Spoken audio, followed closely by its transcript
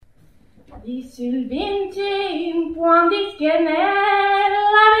Di sul vinci un buon di schienere,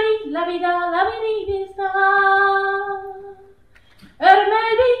 la vedi vista. Örmel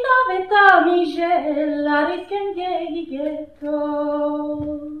vita veta Michel, la riscange ghetto.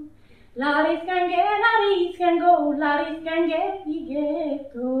 La riscange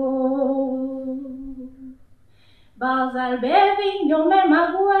ghetto. Basal bevigno me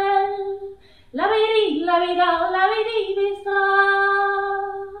maguel, la vedi vista.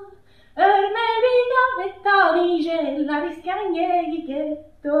 Örmel vita veta Michel, la riscange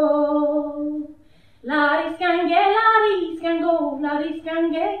ghetto. La riscange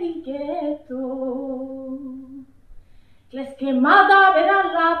ghetto. L'esquemada verrà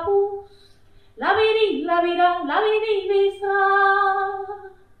la pus, la vedi vista.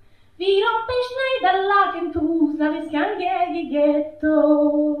 Vi rompesne dalla gentus, la riscange ghetto.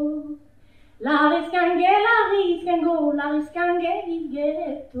 La riscange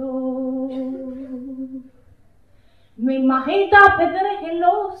ghetto. Mi majita pedre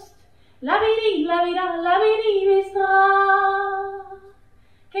lost, la vedi vista.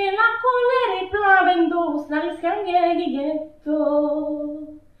 Che la colere plavendos, la riscange ghetto.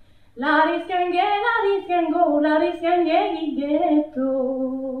 La riscange ghetto.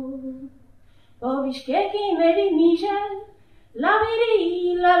 Povištěky neví žel, la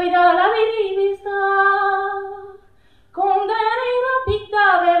vedi vista. Condere picta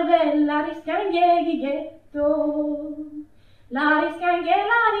vervel, la riscange ghetto. La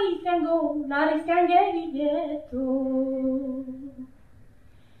riscange ghetto.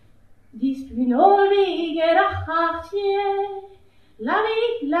 Dispunolvi gerachachie, la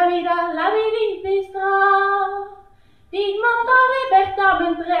vedi vista. Pigmentare berta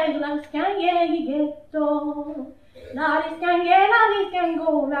mentre la riscange ghetto. La riscange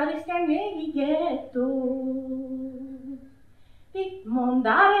ghetto.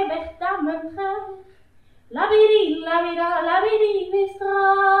 Pigmentare berta mentre la vedi vista.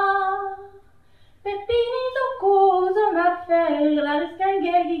 Peppini cosa a faire, la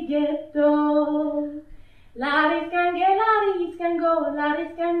riscange ghetto. La riscange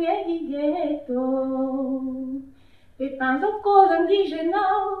ghetto. Pepins o cosa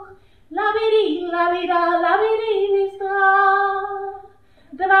indigeno, la vedi vista.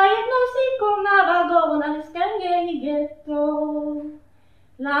 Draiet no si con navago, la riscange ghetto.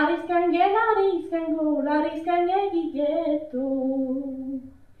 La riscange ghetto.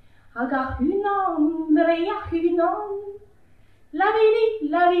 Aga hunan, dreia hunan, la vedi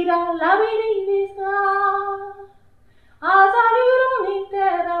vista. Asaluron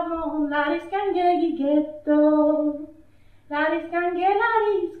interamon, la riscange ghetto. La riscange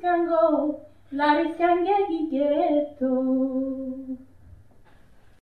ghetto.